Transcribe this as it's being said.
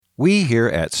We here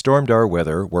at Stormdar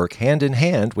Weather work hand in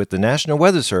hand with the National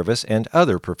Weather Service and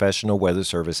other professional weather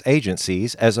service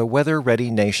agencies as a Weather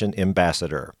Ready Nation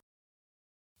ambassador.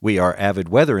 We are avid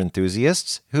weather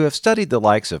enthusiasts who have studied the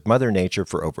likes of Mother Nature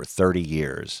for over 30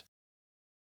 years.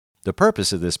 The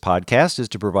purpose of this podcast is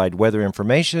to provide weather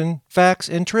information, facts,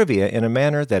 and trivia in a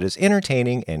manner that is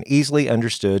entertaining and easily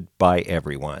understood by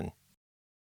everyone.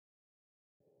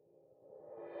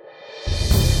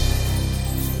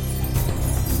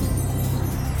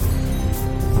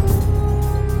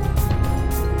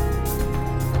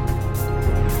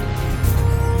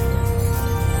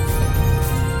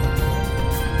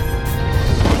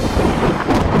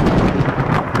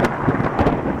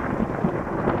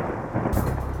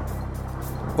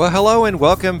 Well, hello and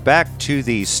welcome back to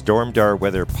the Stormdar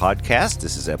Weather Podcast.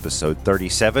 This is episode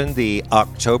 37, the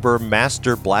October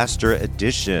Master Blaster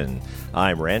edition.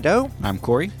 I'm Rando. I'm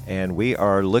Corey. And we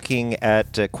are looking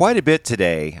at quite a bit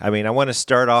today. I want to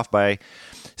start off by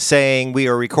saying we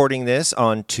are recording this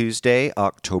on Tuesday,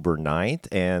 October 9th,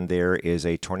 and there is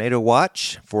a tornado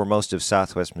watch for most of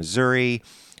southwest Missouri,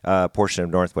 a portion of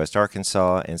northwest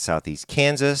Arkansas, and southeast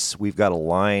Kansas. We've got a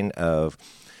line of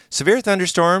severe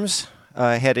thunderstorms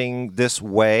heading this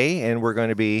way, and we're going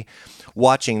to be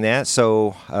watching that.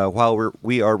 So while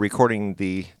we are recording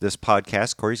this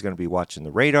podcast, Corey's going to be watching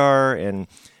the radar and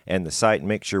the site and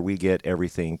make sure we get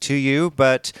everything to you.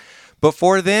 But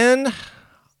before then,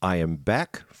 I am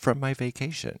back from my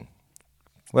vacation.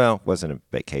 Well, it wasn't a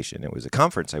vacation. It was a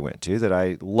conference I went to that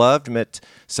I loved, met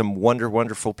some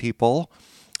wonderful people.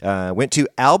 Went to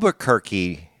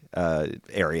Albuquerque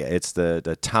area. It's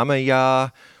the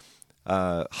Tamaya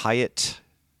Hyatt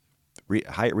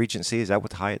Regency. Is that what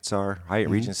the Hyatts are? Hyatt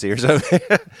Regency or something.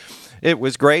 It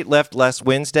was great. Left last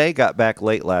Wednesday, got back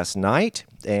late last night.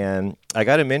 And I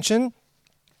got to mention,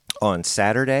 on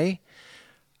Saturday,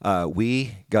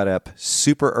 we got up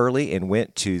super early and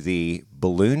went to the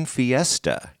Balloon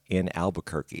Fiesta in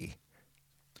Albuquerque.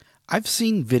 I've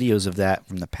seen videos of that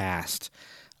from the past,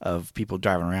 of people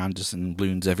driving around just in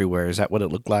balloons everywhere. Is that what it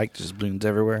looked like? Just balloons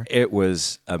everywhere? It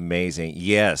was amazing.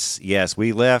 Yes.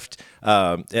 We left.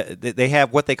 They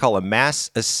have what they call a mass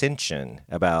ascension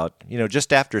about,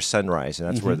 just after sunrise. And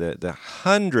that's where the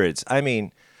hundreds,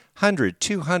 100,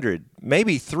 200,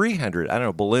 maybe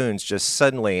 300, balloons just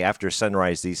suddenly after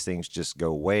sunrise, these things just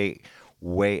go way,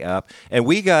 way up. And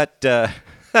we got...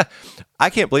 I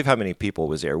can't believe how many people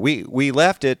was there. We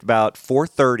left at about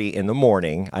 4:30 in the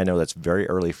morning. I know that's very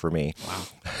early for me.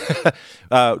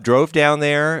 Wow. Drove down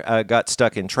there, got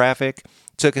stuck in traffic.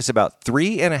 Took us about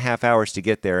 3.5 hours to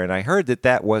get there, and I heard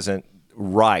that wasn't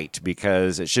right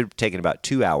because it should have taken about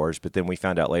 2 hours, but then we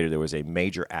found out later there was a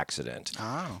major accident.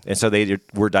 Oh. And so they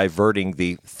were diverting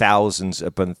the thousands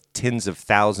upon tens of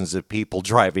thousands of people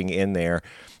driving in there.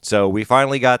 So we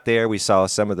finally got there. We saw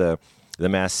some of the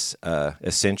mass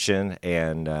ascension,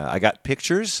 and I got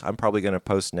pictures. I'm probably going to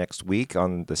post next week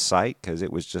on the site because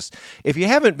it was just, if you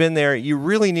haven't been there, you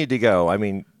really need to go.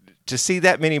 To see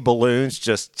that many balloons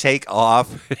just take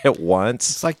off at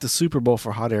once. It's like the Super Bowl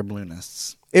for hot air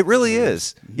balloonists. It really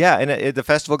is. Yeah, and the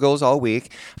festival goes all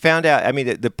week. Found out,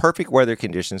 the perfect weather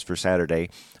conditions for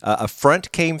Saturday. A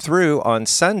front came through on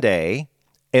Sunday,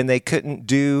 and they couldn't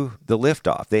do the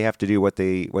liftoff. They have to do what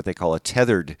they call a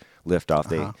tethered liftoff.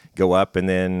 They go up and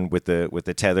then with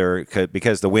the tether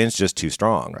because the wind's just too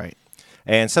strong. Right.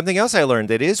 And something else I learned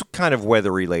that is kind of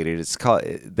weather related. It's called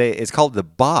the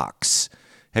box.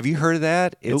 Have you heard of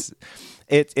that?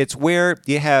 It's where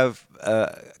you have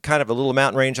kind of a little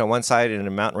mountain range on one side and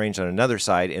a mountain range on another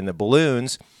side, and the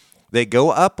balloons, they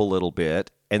go up a little bit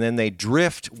and then they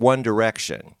drift one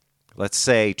direction. Let's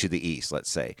say to the east.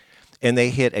 And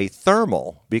they hit a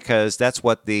thermal because that's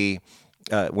what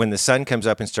when the sun comes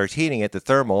up and starts heating it, the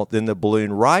thermal, then the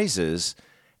balloon rises.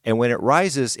 And when it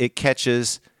rises, it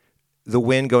catches the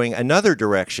wind going another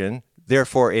direction.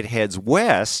 Therefore, it heads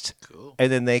west,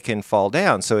 and then they can fall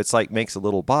down. So it's makes a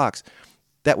little box.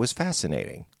 That was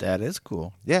fascinating. That is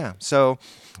cool. Yeah. So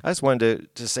I just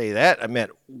wanted to say that. I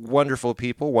met wonderful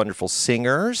people, wonderful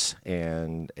singers,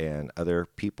 and other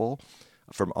people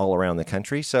from all around the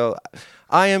country. So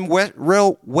I am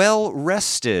well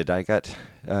rested. I got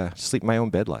sleep in my own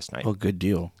bed last night. Oh, good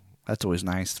deal. That's always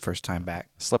nice the first time back.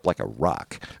 Slept like a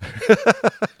rock.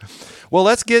 Well,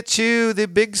 let's get to the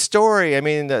big story.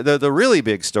 The really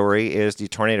big story is the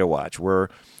tornado watch.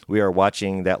 We are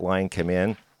watching that line come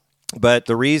in. But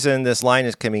the reason this line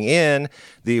is coming in,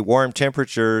 the warm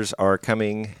temperatures are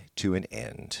coming to an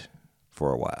end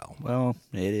for a while. Well,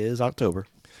 it is October.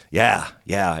 Yeah.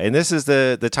 And this is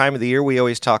the time of the year we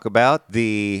always talk about,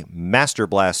 the Master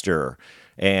Blaster.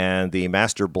 And the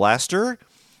Master Blaster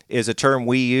is a term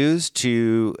we use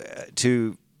to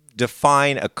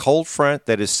define a cold front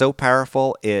that is so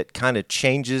powerful it kind of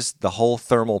changes the whole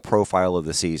thermal profile of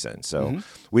the season. So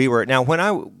we were now when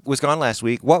I was gone last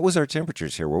week, what was our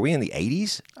temperatures here? Were we in the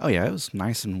 80s? Oh yeah, it was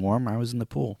nice and warm. I was in the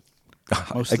pool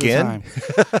most Again? of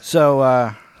the time. So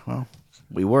well,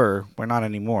 we're not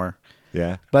anymore.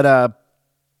 Yeah. But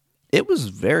it was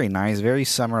very nice, very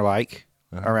summer-like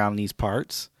around these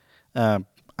parts. I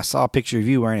saw a picture of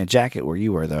you wearing a jacket where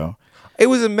you were, though. It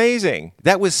was amazing.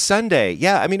 That was Sunday.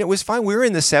 Yeah, I mean, it was fine. We were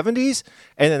in the 70s,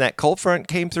 and then that cold front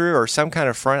came through, or some kind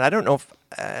of front. I don't know if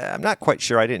I'm not quite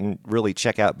sure. I didn't really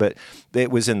check out, but it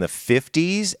was in the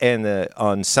 50s and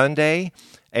on Sunday.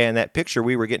 And that picture,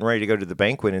 we were getting ready to go to the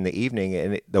banquet in the evening,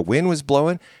 and the wind was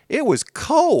blowing. It was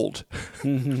cold.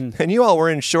 And you all were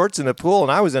in shorts in the pool,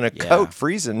 and I was in a coat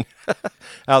freezing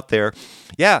out there.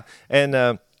 Yeah,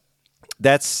 and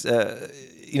that's,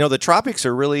 the tropics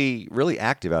are really, really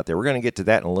active out there. We're going to get to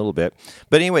that in a little bit.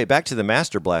 But anyway, back to the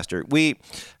Master Blaster. We've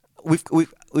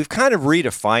kind of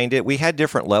redefined it. We had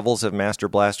different levels of Master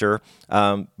Blaster,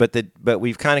 but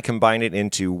we've kind of combined it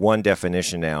into one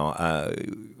definition now.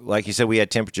 Like you said, we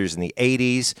had temperatures in the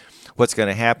 80s. What's going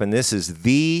to happen? This is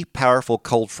the powerful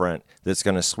cold front that's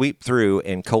going to sweep through,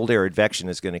 and cold air advection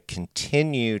is going to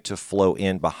continue to flow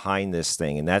in behind this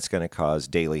thing, and that's going to cause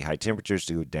daily high temperatures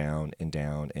to go down and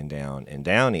down and down and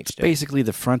down each day. Basically,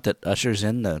 the front that ushers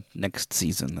in the next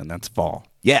season, and that's fall.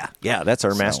 Yeah, that's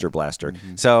our Master Blaster.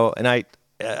 So, and I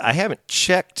haven't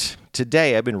checked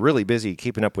today. I've been really busy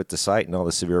keeping up with the site and all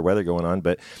the severe weather going on.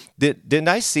 But didn't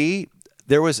I see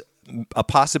there was a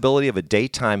possibility of a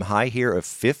daytime high here of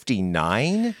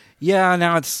 59? Yeah,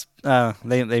 now it's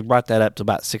they brought that up to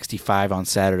about 65 on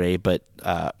Saturday, but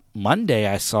Monday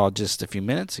I saw just a few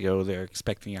minutes ago they're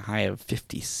expecting a high of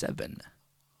 57.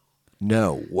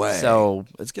 No way. So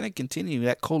it's going to continue.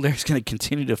 That cold air is going to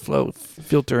continue to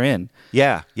filter in.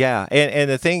 Yeah. And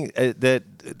the thing that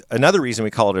another reason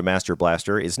we call it a Master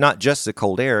Blaster is not just the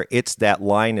cold air; it's that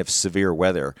line of severe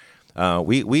weather.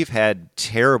 We've had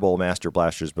terrible Master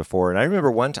Blasters before, and I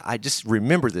remember one time. I just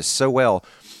remember this so well.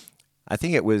 I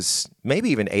think it was maybe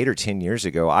even 8 or 10 years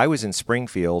ago. I was in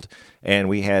Springfield, and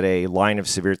we had a line of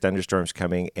severe thunderstorms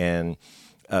coming, and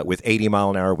with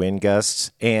 80-mile-an-hour wind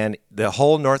gusts, and the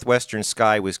whole northwestern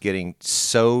sky was getting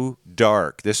so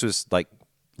dark. This was like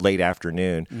late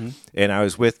afternoon, and I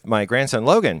was with my grandson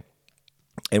Logan,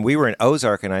 and we were in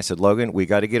Ozark, and I said, Logan, we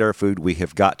got to get our food. We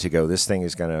have got to go. This thing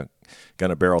is gonna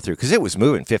barrel through, because it was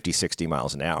moving 50, 60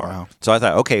 miles an hour. Wow. So I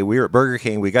thought, okay, we were at Burger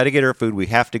King. We got to get our food. We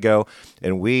have to go,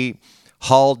 and we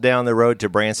hauled down the road to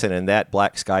Branson, and that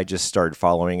black sky just started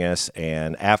following us.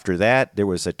 And after that, there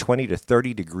was a 20 to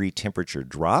 30 degree temperature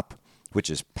drop, which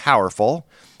is powerful.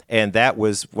 And that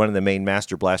was one of the main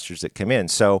Master Blasters that come in.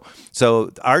 So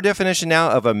our definition now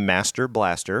of a Master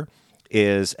Blaster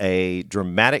is a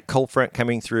dramatic cold front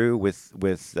coming through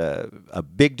with a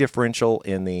big differential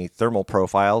in the thermal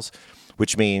profiles,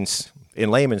 which means, in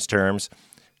layman's terms,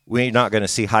 we're not going to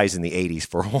see highs in the 80s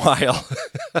for a while.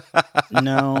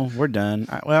 No, we're done.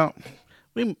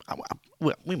 We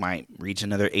might reach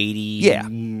another 80, Yeah.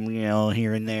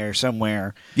 Here and there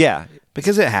somewhere. Yeah.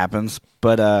 Because it happens.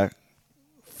 But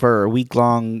for a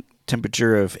week-long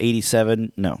temperature of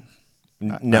 87, no.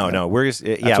 No. We're just,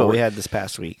 That's what we had this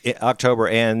past week. October,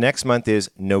 and next month is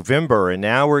November, and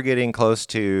now we're getting close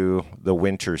to the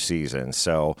winter season.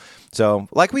 So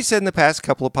like we said in the past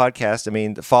couple of podcasts, I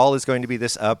mean, the fall is going to be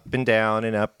this up and down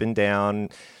and up and down.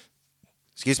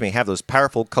 Have those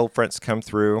powerful cold fronts come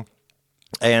through,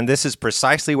 and this is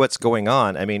precisely what's going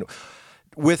on. I mean,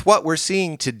 with what we're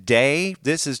seeing today,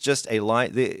 this is just a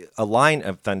line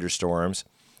of thunderstorms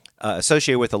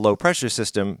associated with a low pressure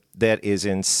system that is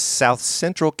in south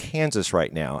central Kansas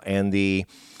right now, and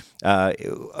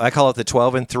I call it the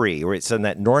 12 and 3, where it's in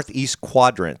that northeast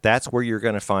quadrant. That's where you're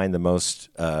going to find the most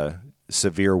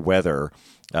severe weather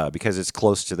because it's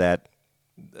close to that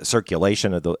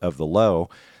circulation of the low,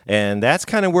 and that's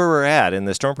kind of where we're at. And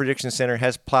the Storm Prediction Center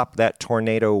has plopped that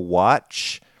tornado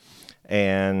watch,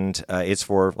 and it's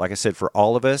for, like I said, for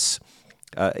all of us.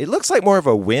 It looks like more of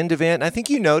a wind event. I think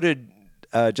you noted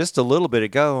just a little bit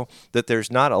ago that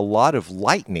there's not a lot of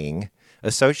lightning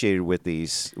associated with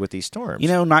these storms.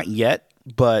 Not yet,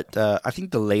 but I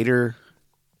think the later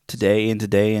today and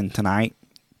tonight,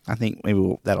 I think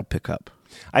maybe that'll pick up.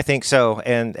 I think so,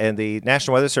 and the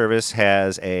National Weather Service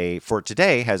has a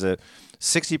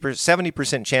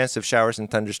 70% chance of showers and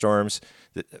thunderstorms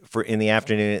for in the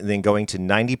afternoon, and then going to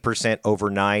 90%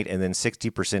 overnight, and then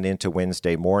 60% into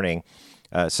Wednesday morning.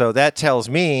 So that tells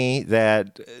me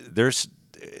that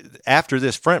after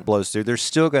this front blows through, there's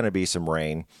still going to be some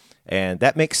rain, And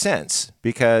that makes sense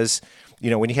because,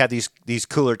 when you have these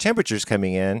cooler temperatures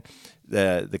coming in,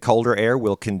 the colder air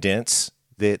will condense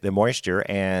the moisture.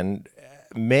 And,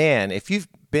 man, if you've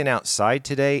been outside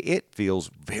today, it feels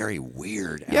very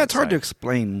weird outside. Yeah, it's hard to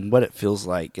explain what it feels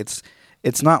like. It's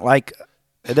not like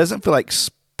 – it doesn't feel like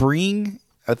spring.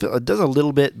 It does a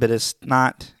little bit, but it's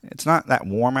not that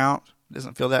warm out. It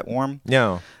doesn't feel that warm.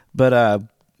 No. But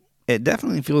it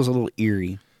definitely feels a little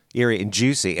eerie. Eerie and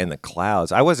juicy, and the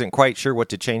clouds. I wasn't quite sure what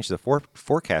to change the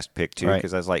forecast pick to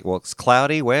because I was like, well, it's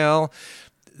cloudy. Well,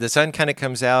 the sun kind of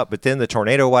comes out, but then the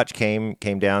tornado watch came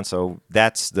down, so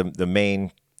that's the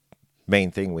main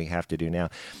thing we have to do now.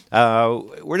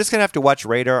 We're just going to have to watch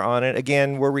radar on it.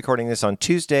 Again, we're recording this on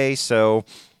Tuesday, so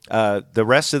the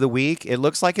rest of the week, it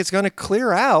looks like it's going to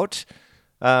clear out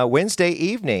Wednesday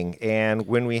evening, and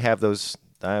when we have those,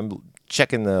 I'm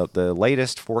checking the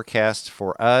latest forecast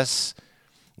for us.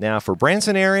 Now, for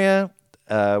Branson area,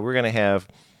 we're going to have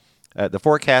the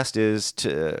forecast is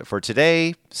for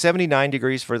today, 79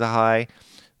 degrees for the high.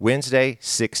 Wednesday,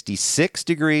 66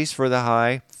 degrees for the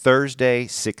high. Thursday,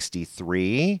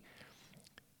 63.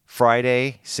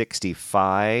 Friday,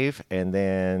 65. And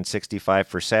then 65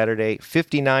 for Saturday,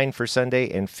 59 for Sunday,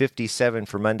 and 57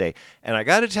 for Monday. And I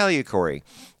got to tell you, Corey,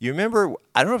 you remember,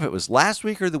 I don't know if it was last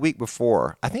week or the week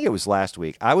before. I think it was last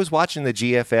week. I was watching the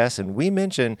GFS, and we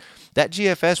mentioned that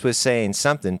GFS was saying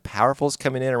something powerful's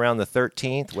coming in around the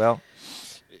 13th. Well,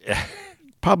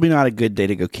 probably not a good day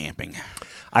to go camping.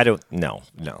 I don't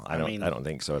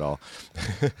think so at all.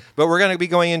 But we're going to be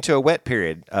going into a wet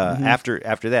period after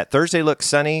that. Thursday looks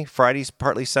sunny. Friday's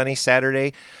partly sunny.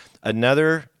 Saturday,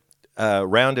 another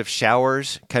round of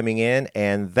showers coming in,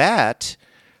 and that,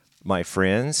 my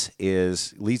friends,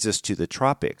 leads us to the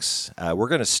tropics. We're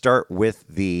going to start with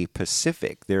the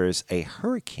Pacific. There is a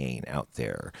hurricane out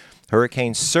there.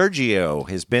 Hurricane Sergio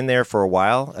has been there for a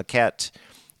while. Cat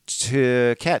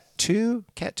 2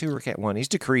 or Cat 1. He's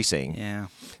decreasing. Yeah.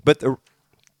 But the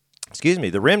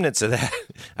remnants of that,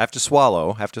 I have to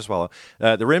swallow.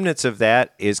 The remnants of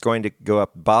that is going to go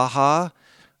up Baja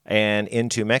and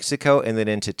into Mexico and then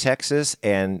into Texas.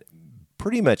 And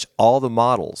pretty much all the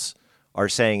models are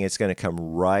saying it's going to come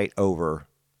right over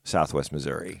southwest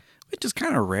Missouri. Which is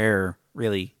kind of rare,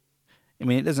 really. I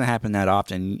mean, it doesn't happen that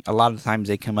often. A lot of times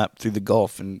they come up through the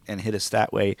Gulf and hit us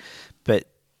that way. But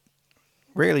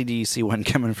rarely do you see one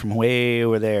coming from way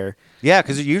over there. Yeah,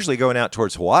 because they're usually going out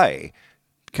towards Hawaii.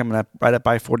 Coming up right up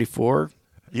I-44.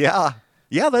 Yeah,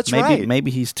 that's right. Maybe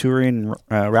he's touring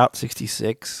Route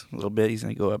 66 a little bit. He's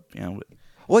going to go up,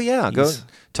 Well, yeah, go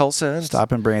Tulsa and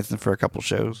stop in Branson for a couple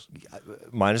shows.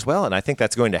 Might as well, and I think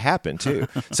that's going to happen too.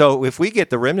 So if we get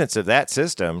the remnants of that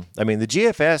system, I mean, the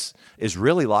GFS is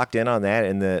really locked in on that,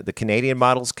 and the Canadian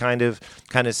model's kind of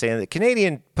saying that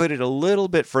Canadian put it a little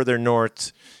bit further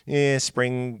north,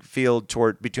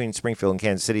 Springfield between Springfield and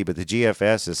Kansas City, but the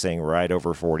GFS is saying right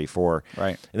over 44.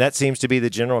 Right, and that seems to be the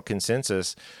general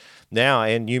consensus now.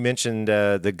 And you mentioned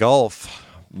the Gulf.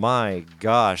 My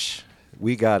gosh.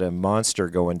 We got a monster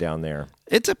going down there.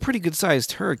 It's a pretty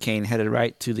good-sized hurricane headed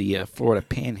right to the Florida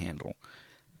Panhandle.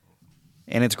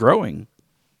 And it's growing.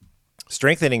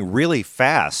 Strengthening really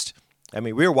fast. I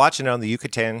mean, we were watching it on the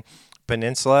Yucatan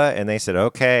Peninsula, and they said,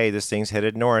 okay, this thing's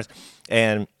headed north.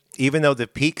 And even though the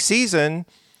peak season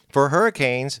for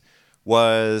hurricanes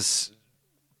was,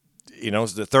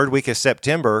 the third week of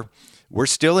September, we're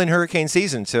still in hurricane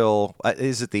season till,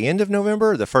 is it the end of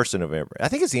November or the 1st of November? I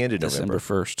think it's the end of November.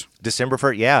 December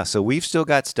 1st, yeah. So we've still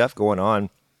got stuff going on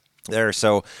there.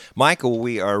 So, Michael,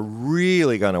 we are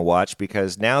really going to watch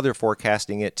because now they're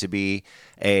forecasting it to be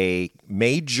a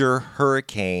major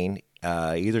hurricane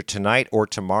either tonight or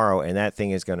tomorrow, and that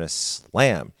thing is going to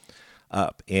slam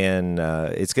up. And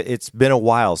it's been a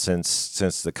while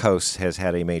since the coast has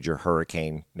had a major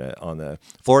hurricane on the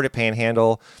Florida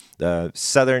Panhandle, the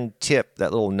southern tip,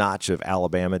 that little notch of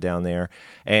Alabama down there.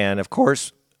 And, of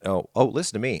course,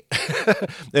 listen to me.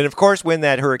 And, of course, when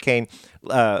that hurricane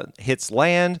hits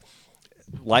land,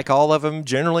 like all of them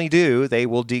generally do, they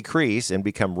will decrease and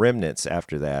become remnants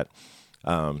after that.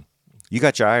 You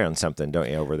got your eye on something, don't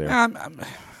you, over there?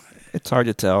 It's hard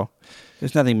to tell.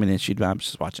 There's nothing been issued, but I'm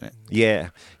just watching it. Yeah.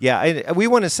 And we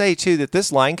want to say, too, that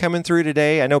this line coming through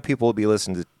today, I know people will be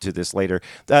listening to this later.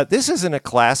 This is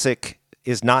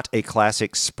not a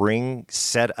classic spring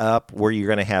setup where you're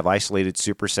going to have isolated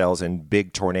supercells and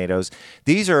big tornadoes.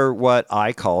 These are what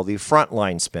I call the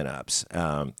frontline spin-ups.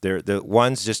 They're the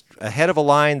ones just ahead of a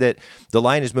line that the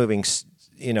line is moving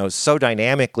so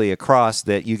dynamically across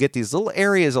that you get these little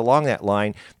areas along that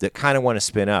line that kind of want to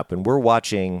spin up. And we're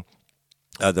watching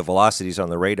the velocities on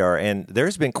the radar, and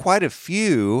there's been quite a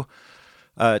few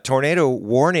tornado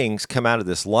warnings come out of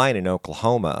this line in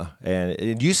Oklahoma.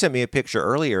 And you sent me a picture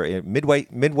earlier in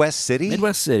Midwest City.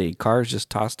 Midwest City. Cars just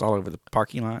tossed all over the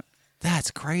parking lot.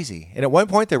 That's crazy. And at one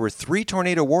point, there were 3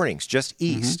 tornado warnings just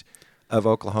east of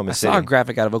Oklahoma City. I saw a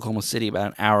graphic out of Oklahoma City about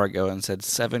an hour ago and said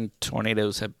 7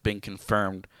 tornadoes have been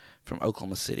confirmed from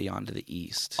Oklahoma City onto the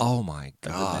east. Oh, my of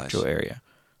gosh. the metro area.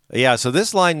 Yeah, so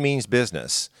this line means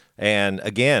business. And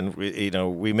again,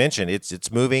 we mentioned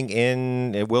it's moving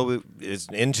it's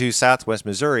into southwest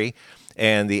Missouri.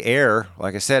 And the air,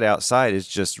 like I said, outside is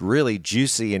just really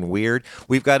juicy and weird.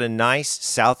 We've got a nice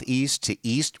southeast to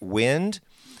east wind.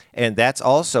 And that's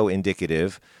also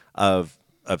indicative of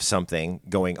something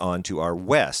going on to our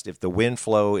west. If the wind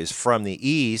flow is from the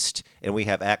east and we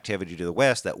have activity to the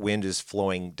west, that wind is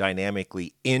flowing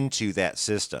dynamically into that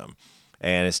system.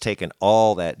 And it's taking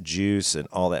all that juice and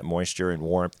all that moisture and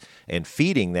warmth and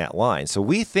feeding that line. So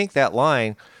we think that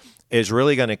line is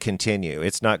really going to continue.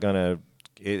 It's not going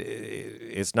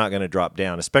to drop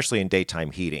down, especially in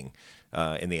daytime heating.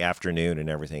 In the afternoon and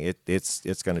everything,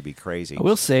 it's going to be crazy. I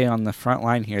will say on the front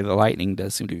line here, the lightning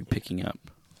does seem to be picking up.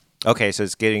 Okay, so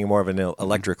it's getting more of an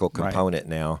electrical component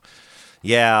now.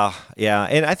 Yeah,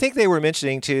 and I think they were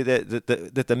mentioning too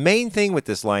that the main thing with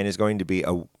this line is going to be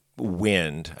a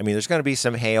wind. I mean, there's going to be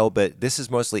some hail, but this is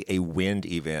mostly a wind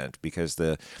event because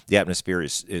the atmosphere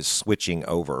is switching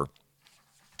over.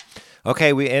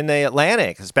 Okay, we in the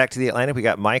Atlantic. Let's back to the Atlantic. We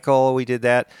got Michael. We did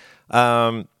that.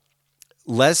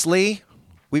 Leslie,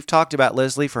 we've talked about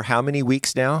Leslie for how many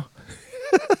weeks now?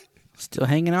 Still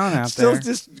hanging on out Still there.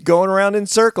 just going around in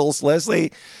circles,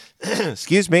 Leslie.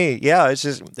 Excuse me. Yeah, it's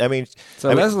just,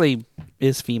 Leslie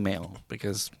is female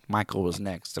because Michael was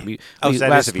next. So that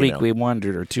last is a week female. we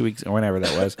wondered, or 2 weeks, or whenever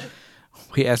that was,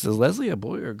 we asked, is Leslie a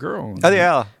boy or a girl? Oh,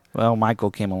 yeah. Well,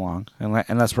 Michael came along,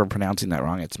 unless we're pronouncing that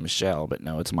wrong. It's Michelle, but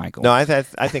no, it's Michael. No, I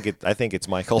think it's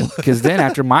Michael. Because then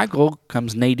after Michael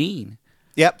comes Nadine.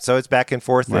 Yep. So it's back and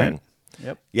forth then.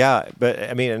 Yep. Yeah, but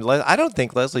I mean, I don't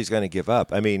think Leslie's going to give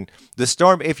up. I mean, the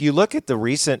storm. If you look at the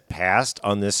recent past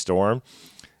on this storm,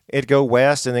 it'd go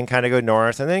west and then kind of go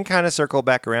north and then kind of circle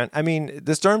back around. I mean,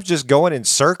 the storm's just going in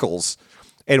circles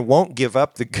and won't give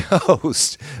up the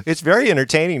ghost. It's very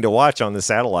entertaining to watch on the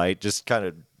satellite. Just kind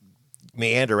of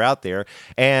meander out there.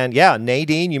 And yeah,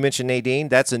 Nadine, you mentioned Nadine.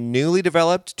 That's a newly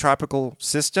developed tropical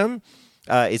system.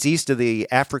 It's east of the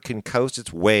African coast.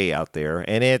 It's way out there,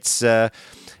 and it's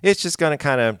just going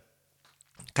to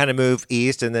kind of move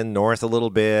east and then north a little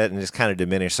bit and just kind of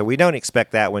diminish. So we don't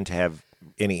expect that one to have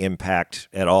any impact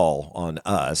at all on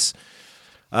us.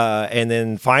 And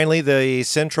then finally, the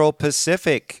Central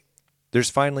Pacific. There's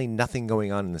finally nothing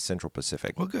going on in the Central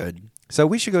Pacific. Well, good. So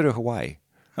we should go to Hawaii.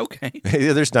 Okay.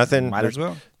 There's nothing. Might as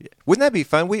well. Wouldn't that be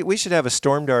fun? We should have a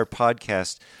Stormdar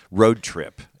podcast road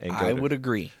trip. And I would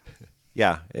agree.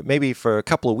 Yeah, maybe for a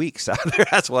couple of weeks out there.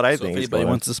 That's what I think. If anybody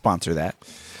wants to sponsor that.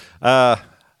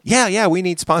 Yeah, we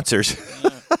need sponsors.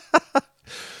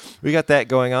 We got that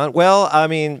going on. Well, I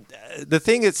mean, the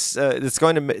thing that's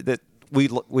going to that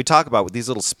we talk about with these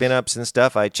little spin ups and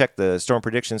stuff. I checked the Storm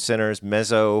Prediction Center's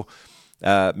Meso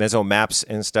maps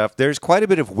and stuff. There's quite a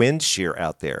bit of wind shear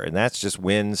out there, and that's just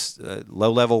winds,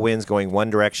 low level winds going one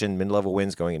direction, mid level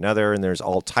winds going another, and there's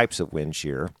all types of wind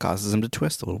shear. Causes them to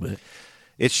twist a little bit.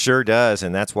 It sure does,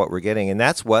 and that's what we're getting. And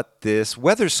that's what this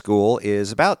weather school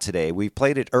is about today. We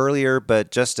played it earlier,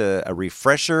 but just a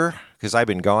refresher, because I've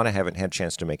been gone. I haven't had a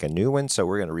chance to make a new one, so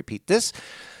we're going to repeat this.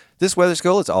 This weather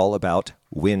school is all about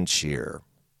wind shear.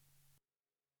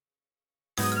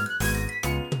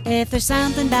 If there's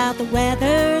something about the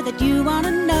weather that you want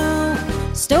to know,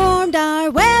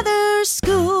 Stormdar Weather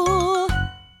School.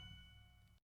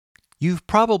 You've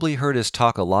probably heard us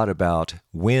talk a lot about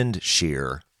wind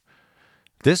shear.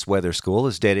 This weather school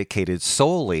is dedicated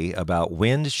solely about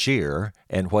wind shear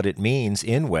and what it means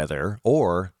in weather,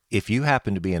 or if you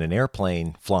happen to be in an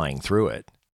airplane flying through it.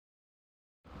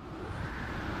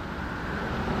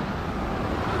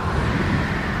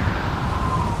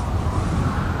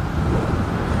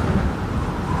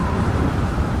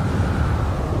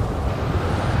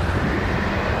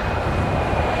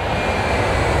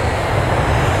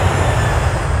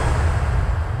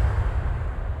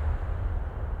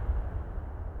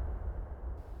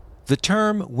 The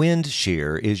term wind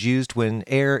shear is used when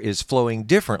air is flowing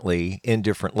differently in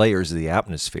different layers of the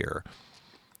atmosphere.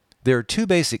 There are two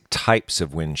basic types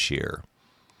of wind shear.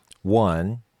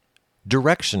 One,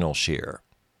 directional shear.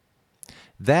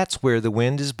 That's where the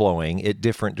wind is blowing at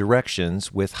different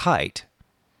directions with height.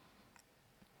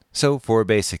 So, for a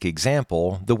basic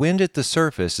example, the wind at the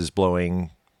surface is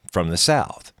blowing from the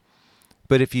south.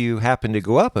 But if you happen to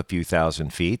go up a few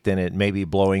thousand feet, then it may be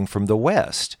blowing from the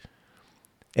west.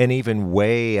 And even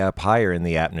way up higher in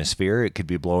the atmosphere, it could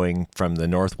be blowing from the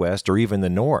northwest or even the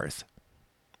north.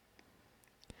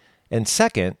 And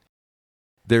second,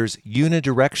 there's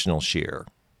unidirectional shear.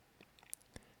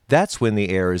 That's when the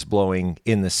air is blowing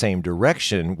in the same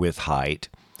direction with height,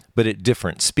 but at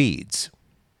different speeds.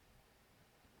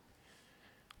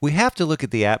 We have to look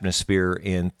at the atmosphere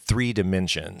in 3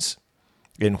 dimensions,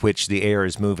 in which the air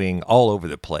is moving all over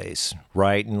the place,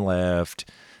 right and left,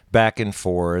 back and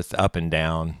forth, up and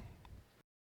down.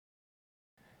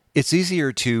 It's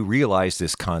easier to realize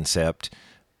this concept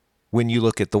when you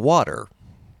look at the water.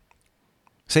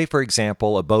 Say, for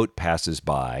example, a boat passes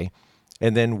by,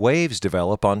 and then waves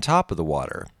develop on top of the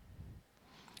water.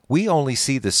 We only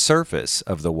see the surface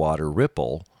of the water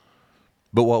ripple,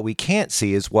 but what we can't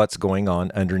see is what's going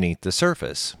on underneath the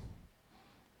surface.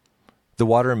 The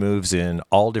water moves in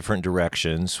all different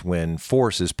directions when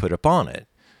force is put upon it.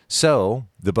 So,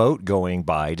 the boat going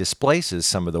by displaces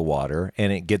some of the water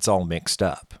and it gets all mixed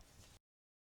up.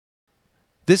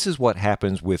 This is what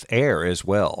happens with air as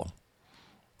well.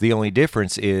 The only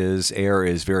difference is air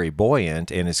is very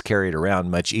buoyant and is carried around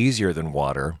much easier than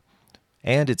water,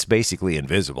 and it's basically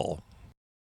invisible.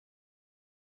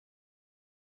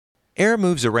 Air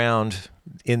moves around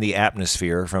in the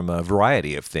atmosphere from a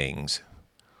variety of things.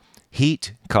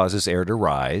 Heat causes air to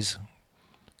rise.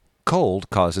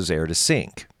 Cold causes air to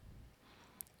sink.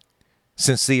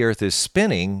 Since the Earth is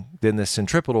spinning, then the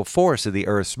centripetal force of the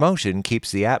Earth's motion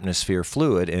keeps the atmosphere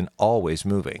fluid and always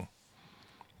moving.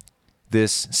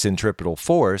 This centripetal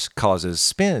force causes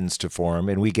spins to form,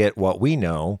 and we get what we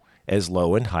know as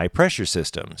low and high pressure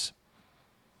systems.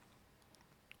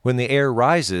 When the air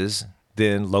rises,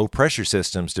 then low pressure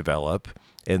systems develop,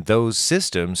 and those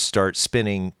systems start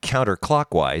spinning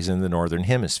counterclockwise in the northern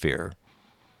hemisphere.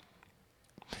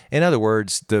 In other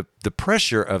words, the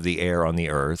pressure of the air on the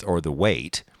Earth, or the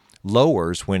weight,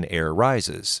 lowers when air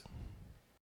rises.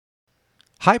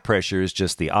 High pressure is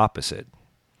just the opposite.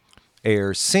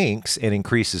 Air sinks and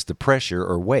increases the pressure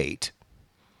or weight.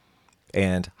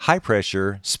 And high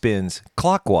pressure spins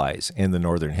clockwise in the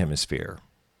northern hemisphere.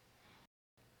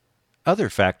 Other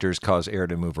factors cause air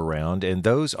to move around, and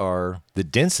those are the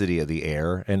density of the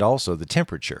air and also the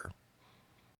temperature.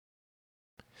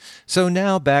 So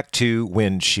now back to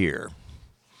wind shear.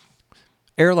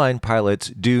 Airline pilots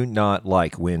do not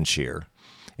like wind shear.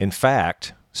 In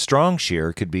fact, strong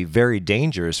shear could be very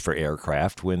dangerous for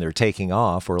aircraft when they're taking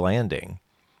off or landing.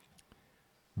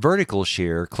 Vertical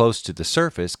shear close to the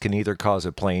surface can either cause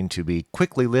a plane to be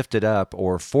quickly lifted up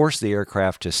or force the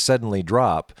aircraft to suddenly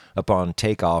drop upon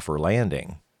takeoff or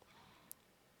landing.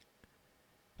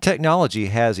 Technology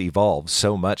has evolved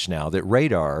so much now that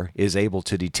radar is able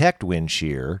to detect wind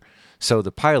shear, so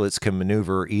the pilots can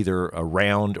maneuver either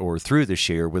around or through the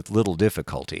shear with little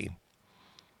difficulty.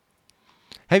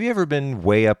 Have you ever been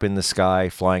way up in the sky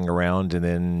flying around and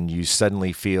then you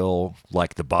suddenly feel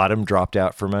like the bottom dropped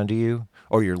out from under you,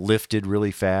 or you're lifted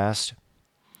really fast?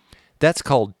 That's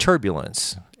called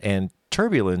turbulence, and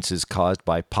turbulence is caused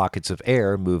by pockets of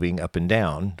air moving up and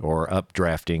down, or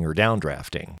updrafting or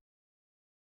downdrafting.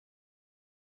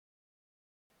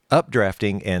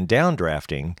 Updrafting and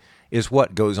downdrafting is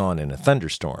what goes on in a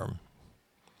thunderstorm.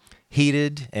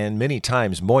 Heated and many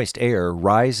times moist air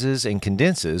rises and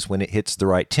condenses when it hits the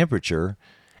right temperature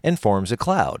and forms a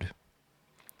cloud.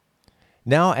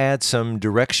 Now add some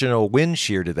directional wind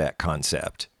shear to that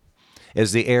concept.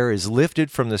 As the air is lifted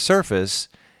from the surface,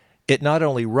 it not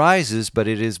only rises, but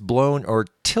it is blown or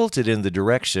tilted in the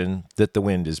direction that the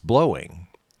wind is blowing.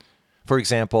 For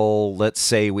example, let's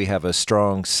say we have a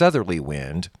strong southerly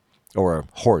wind, or a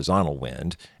horizontal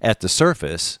wind, at the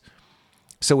surface.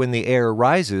 So when the air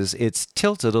rises, it's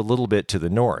tilted a little bit to the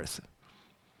north.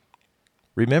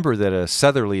 Remember that a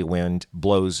southerly wind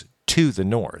blows to the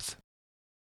north.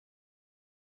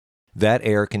 That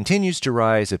air continues to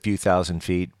rise a few thousand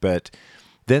feet, but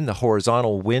then the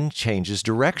horizontal wind changes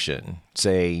direction,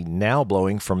 say now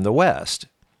blowing from the west.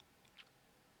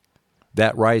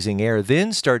 That rising air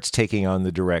then starts taking on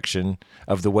the direction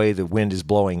of the way the wind is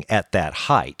blowing at that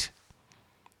height.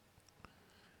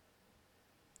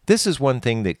 This is one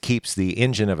thing that keeps the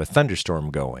engine of a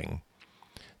thunderstorm going.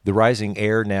 The rising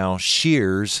air now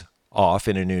shears off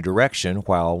in a new direction,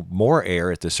 while more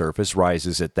air at the surface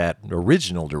rises at that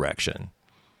original direction.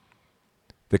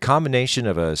 The combination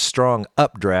of a strong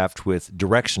updraft with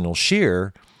directional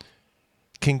shear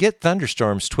can get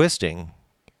thunderstorms twisting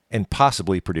and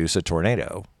possibly produce a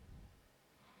tornado.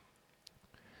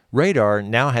 Radar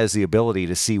now has the ability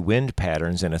to see wind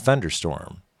patterns in a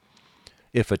thunderstorm.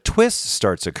 If a twist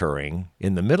starts occurring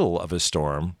in the middle of a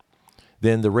storm,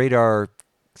 then the radar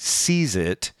sees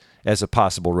it as a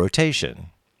possible rotation.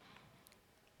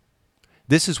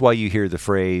 This is why you hear the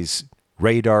phrase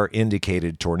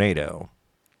radar-indicated tornado.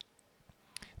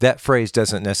 That phrase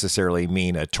doesn't necessarily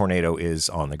mean a tornado is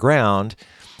on the ground,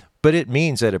 but it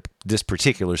means that this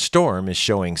particular storm is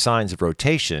showing signs of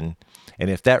rotation, and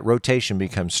if that rotation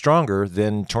becomes stronger,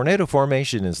 then tornado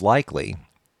formation is likely,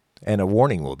 and a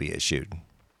warning will be issued.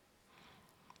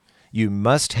 You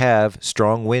must have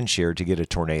strong wind shear to get a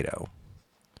tornado.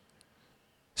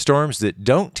 Storms that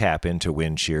don't tap into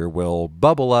wind shear will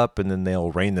bubble up and then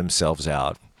they'll rain themselves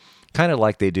out, kind of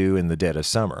like they do in the dead of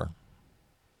summer.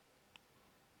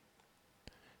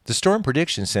 The Storm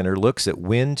Prediction Center looks at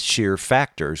wind shear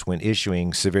factors when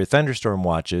issuing severe thunderstorm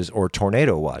watches or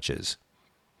tornado watches.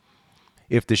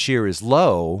 If the shear is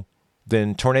low,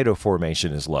 then tornado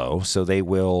formation is low, so they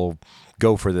will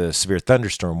go for the severe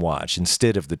thunderstorm watch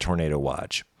instead of the tornado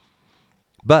watch.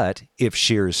 But if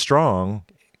shear is strong,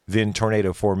 then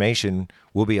tornado formation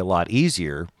will be a lot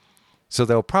easier, so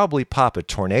they'll probably pop a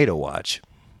tornado watch.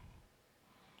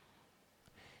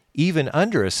 Even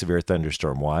under a severe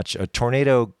thunderstorm watch, a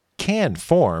tornado can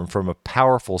form from a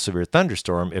powerful severe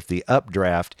thunderstorm if the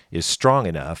updraft is strong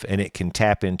enough and it can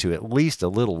tap into at least a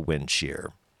little wind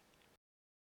shear.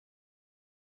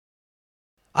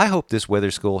 I hope this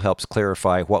weather school helps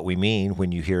clarify what we mean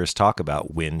when you hear us talk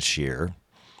about wind shear.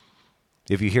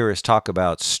 If you hear us talk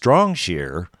about strong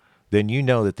shear, then you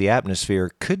know that the atmosphere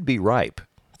could be ripe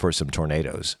for some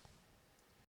tornadoes.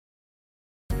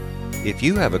 If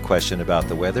you have a question about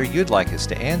the weather you'd like us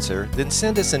to answer, then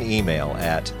send us an email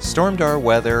at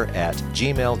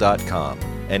stormdarweather@gmail.com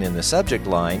and in the subject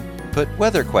line, put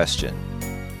weather question.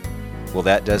 Well,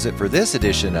 that does it for this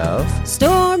edition of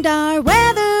Stormdar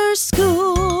Weather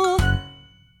School.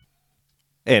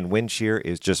 And wind shear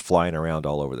is just flying around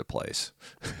all over the place.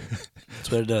 That's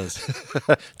what it does.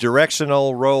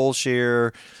 Directional, roll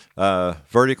shear,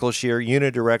 vertical shear,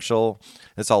 unidirectional.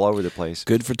 It's all over the place.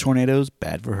 Good for tornadoes,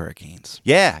 bad for hurricanes.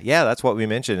 Yeah, that's what we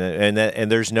mentioned.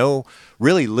 And there's no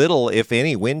really little, if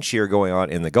any, wind shear going on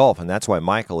in the Gulf. And that's why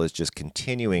Michael is just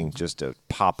continuing just to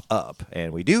pop up.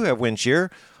 And we do have wind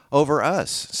shear over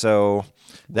us. So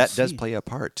that does play a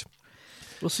part.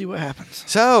 We'll see what happens.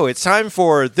 So it's time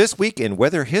for This Week in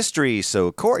Weather History.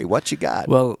 So, Corey, what you got?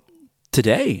 Well,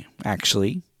 today,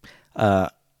 actually,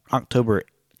 October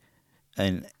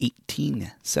in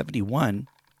 1871,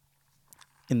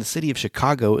 in the city of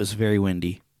Chicago, it was very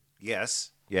windy.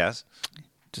 Yes. Just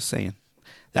saying.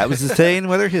 That was the day in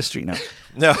weather history. No.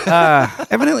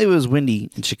 Evidently, it was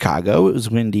windy in Chicago. It was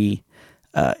windy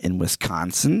in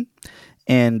Wisconsin.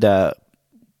 And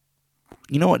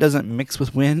you know what doesn't mix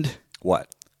with wind?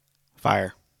 What?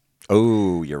 Fire.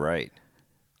 Oh, you're right.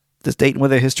 This date in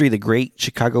weather history, the Great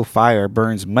Chicago Fire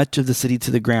burns much of the city to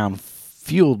the ground,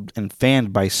 fueled and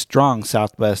fanned by strong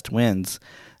southwest winds.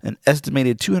 An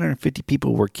estimated 250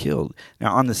 people were killed.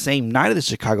 Now, on the same night of the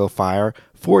Chicago Fire,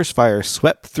 forest fire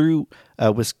swept through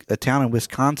a town in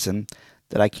Wisconsin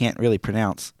that I can't really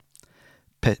pronounce,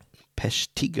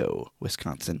 Peshtigo,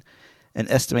 Wisconsin. An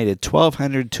estimated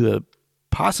 1,200 to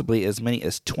possibly as many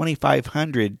as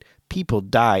 2,500 people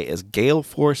die as gale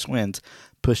force winds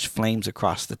push flames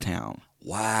across the town.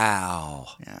 Wow.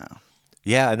 Yeah.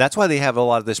 Yeah, and that's why they have a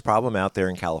lot of this problem out there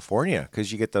in California,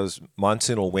 because you get those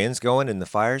monsoonal winds going and the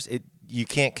fires, you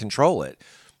can't control it.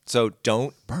 So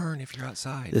don't burn if you're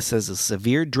outside. This says a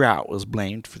severe drought was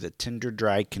blamed for the tender,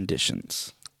 dry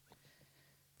conditions.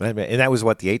 And that was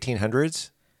what, the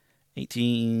 1800s?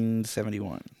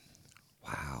 1871.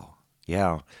 Wow.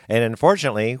 Yeah. And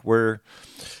unfortunately, we're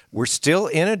still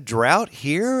in a drought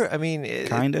here. I mean,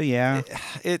 Kind of, yeah.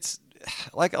 It's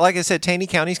like I said, Taney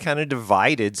County's kind of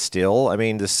divided still. I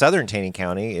mean, the southern Taney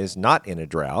County is not in a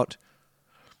drought,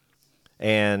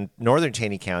 and northern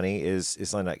Taney County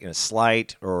is like in a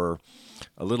slight or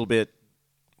a little bit.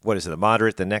 What is it? A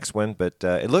moderate. The next one, but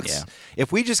it looks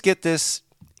if we just get this.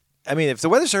 I mean, if the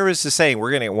Weather Service is saying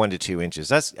we're going to get 1 to 2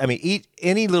 inches,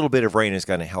 any little bit of rain is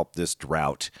going to help this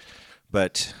drought.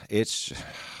 But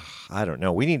I don't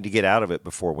know. We need to get out of it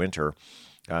before winter.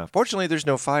 Fortunately, there's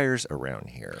no fires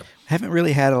around here. Haven't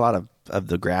really had a lot of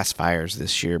the grass fires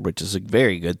this year, which is a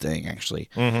very good thing, actually.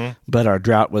 Mm-hmm. But our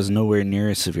drought was nowhere near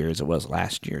as severe as it was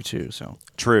last year, too. So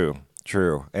True.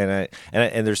 And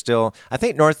there's still, I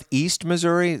think northeast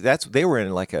Missouri, they were in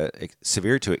like a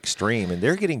severe to extreme, and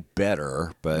they're getting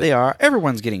better. But they are.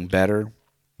 Everyone's getting better.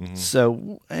 Mm-hmm.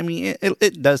 So, I mean,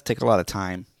 it does take a lot of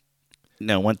time.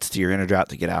 Once you're in a drought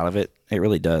to get out of it, it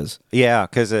really does. Yeah,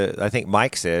 because I think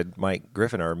Mike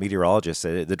Griffin, our meteorologist,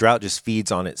 said the drought just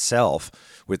feeds on itself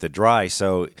with the dry.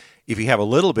 So if you have a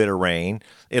little bit of rain,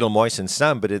 it'll moisten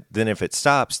some, but then if it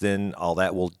stops, then all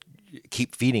that will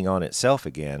keep feeding on itself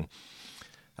again.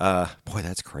 Boy,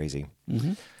 that's crazy.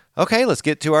 Okay, let's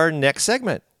get to our next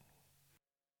segment.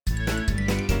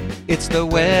 It's the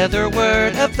weather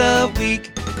word of the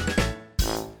week.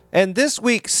 And this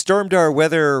week's Stormdar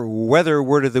weather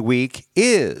word of the week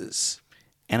is...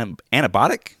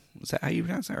 Anabatic? Is that how you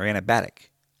pronounce it? Or anabatic?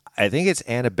 I think it's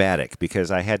anabatic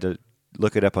because I had to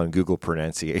look it up on Google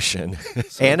pronunciation.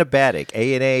 Anabatic.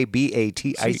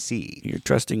 A-N-A-B-A-T-I-C. You're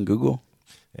trusting Google?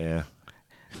 Yeah.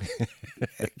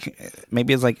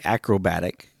 Maybe it's like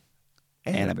acrobatic.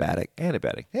 Anabatic.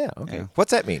 Anabatic. Yeah, okay. Yeah.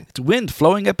 What's that mean? It's wind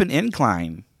flowing up an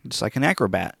incline, just like an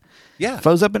acrobat. Yeah.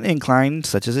 Flows up an incline,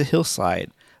 such as a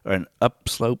hillside or an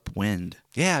upslope wind.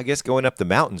 Yeah, I guess going up the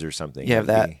mountains or something. You have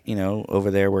that,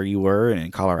 over there where you were and in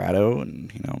Colorado,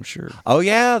 and, I'm sure. Oh,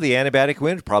 yeah, the anabatic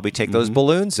wind would probably take those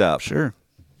balloons up. Sure.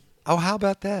 Oh, how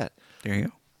about that? There you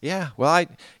go. Yeah, well,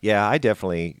 I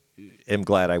definitely am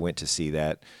glad I went to see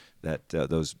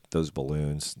those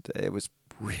balloons. It was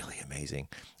really amazing.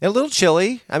 And a little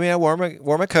chilly. I mean, I wore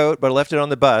my coat, but I left it on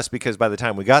the bus because by the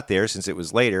time we got there, since it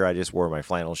was later, I just wore my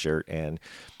flannel shirt and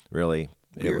really...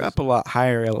 You're up a lot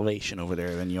higher elevation over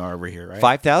there than you are over here, right?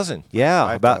 5,000. Yeah,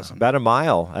 5,000. about a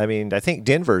mile. I mean, I think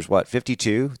Denver's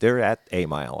 52. They're at a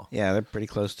mile. Yeah, they're pretty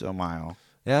close to a mile.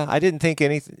 Yeah, I didn't think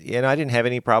anything. I didn't have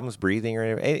any problems breathing or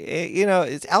anything.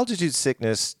 It's altitude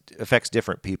sickness affects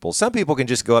different people. Some people can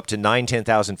just go up to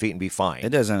 10,000 feet and be fine.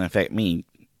 It doesn't affect me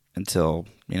until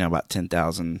about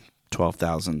 10,000,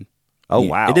 12,000. Oh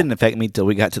wow! It didn't affect me till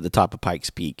we got to the top of Pikes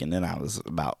Peak, and then I was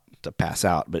about to pass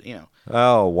out. But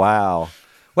Oh wow!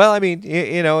 Well, I mean,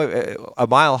 a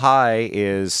mile high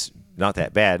is not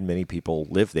that bad. Many people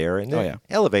live there, and the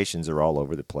elevations are all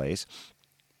over the place.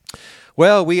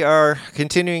 Well, we are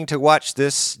continuing to watch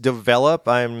this develop.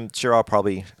 I'm sure I'll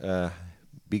probably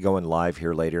be going live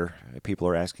here later. People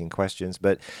are asking questions,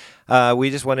 but we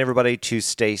just want everybody to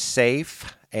stay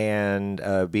safe and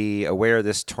be aware of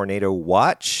this tornado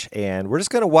watch. And we're just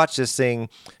going to watch this thing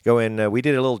go in. We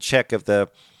did a little check of the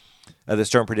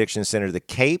Storm Prediction Center, the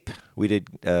CAPE. We did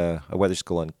a weather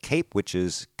school on CAPE, which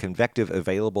is convective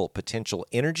available potential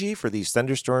energy for these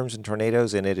thunderstorms and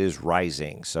tornadoes, and it is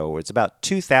rising. So it's about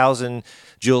 2,000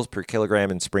 joules per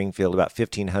kilogram in Springfield, about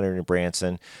 1,500 in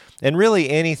Branson. And really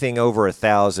anything over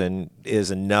 1,000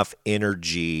 is enough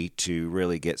energy to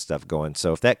really get stuff going.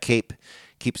 So if that CAPE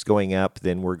keeps going up,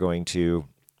 then we're going to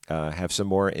have some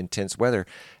more intense weather.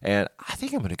 And I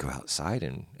think I'm going to go outside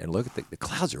and look at the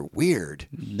clouds are weird.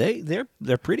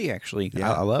 They're pretty, actually.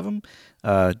 Yeah. I love them.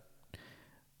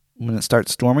 When it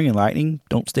starts storming and lightning,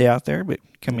 don't stay out there, but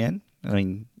come in. I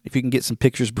mean, if you can get some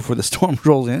pictures before the storm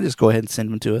rolls in, just go ahead and send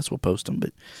them to us. We'll post them.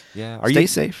 But stay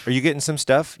safe. Are you getting some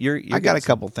stuff? I got a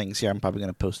couple things here I'm probably going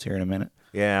to post here in a minute.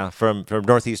 Yeah, from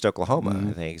northeast Oklahoma,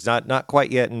 I think. It's not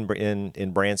quite yet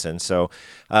in Branson. So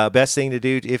best thing to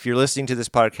do if you're listening to this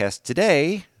podcast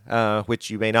today, which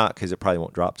you may not because it probably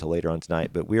won't drop till later on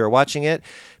tonight, but we are watching it,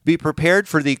 be prepared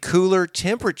for the cooler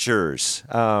temperatures.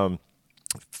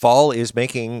 Fall is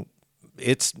making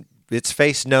its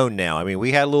face known now. I mean,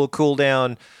 we had a little cool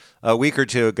down a week or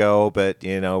two ago, but,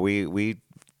 we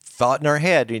thought in our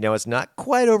head, it's not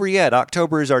quite over yet.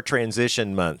 October is our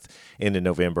transition month into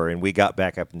November, and we got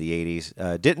back up in the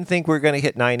 80s. Didn't think we were going to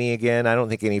hit 90 again. I don't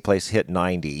think any place hit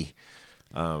 90.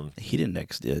 Heat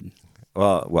index did.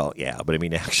 Well, yeah, but I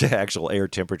mean actual air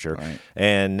temperature. Right.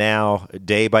 And now,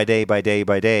 day by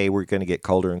day, we're going to get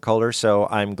colder and colder. So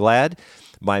I'm glad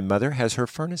my mother has her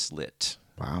furnace lit.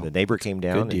 Wow. The neighbor came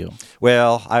down. Good deal.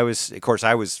 I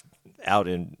was out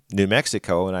in New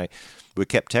Mexico, and we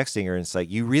kept texting her, and it's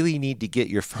like, you really need to get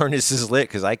your furnaces lit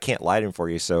because I can't light them for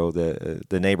you. So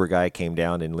the neighbor guy came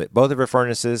down and lit both of her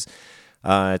furnaces.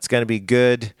 It's going to be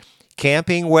good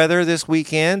camping weather this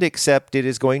weekend, except it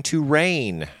is going to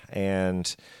rain.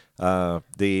 And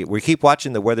we keep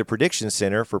watching the Weather Prediction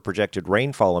Center for projected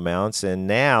rainfall amounts, and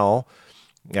now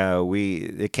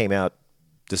it came out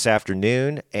this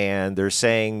afternoon, and they're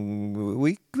saying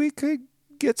we could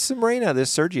get some rain out of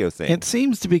this Sergio thing. It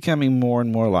seems to be becoming more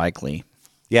and more likely.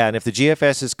 Yeah, and if the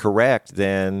GFS is correct,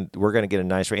 then we're going to get a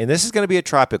nice rain. And this is going to be a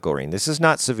tropical rain. This is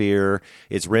not severe.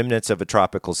 It's remnants of a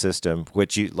tropical system,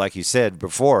 which, like you said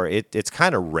before, it's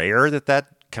kind of rare that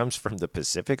comes from the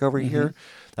Pacific over here.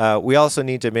 We also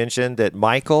need to mention that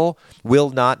Michael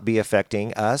will not be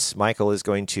affecting us. Michael is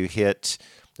going to hit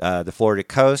the Florida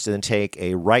coast and then take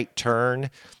a right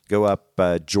turn, go up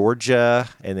Georgia,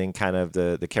 and then kind of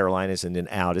the Carolinas, and then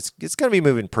out. It's going to be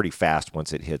moving pretty fast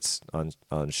once it hits on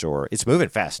shore. It's moving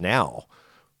fast now,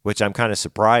 which I'm kind of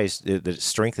surprised that it's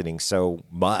strengthening so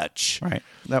much. Right.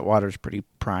 That water's pretty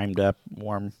primed up,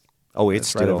 warm. Oh,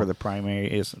 it's right over the primary.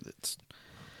 It's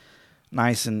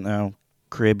nice and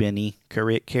Caribbean-y.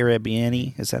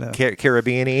 Is that a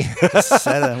Caribbean-y. is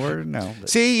that a word? No. but-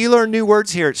 See, you learn new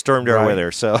words here at Stormdar Right.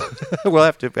 Weather, so we'll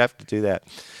have to do that.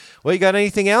 Well, you got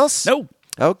anything else? No.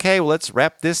 Okay, well, let's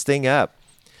wrap this thing up.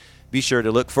 Be sure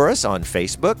to look for us on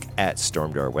Facebook at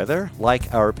Stormdar Weather,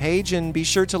 like our page, and be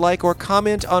sure to like or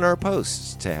comment on our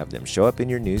posts to have them show up in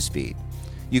your newsfeed.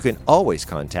 You can always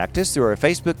contact us through our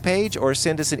Facebook page or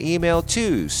send us an email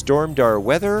to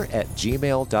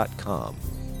stormdarweather@gmail.com.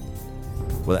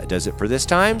 Well, that does it for this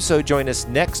time, so join us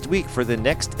next week for the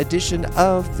next edition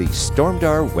of the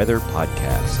Stormdar Weather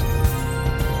Podcast.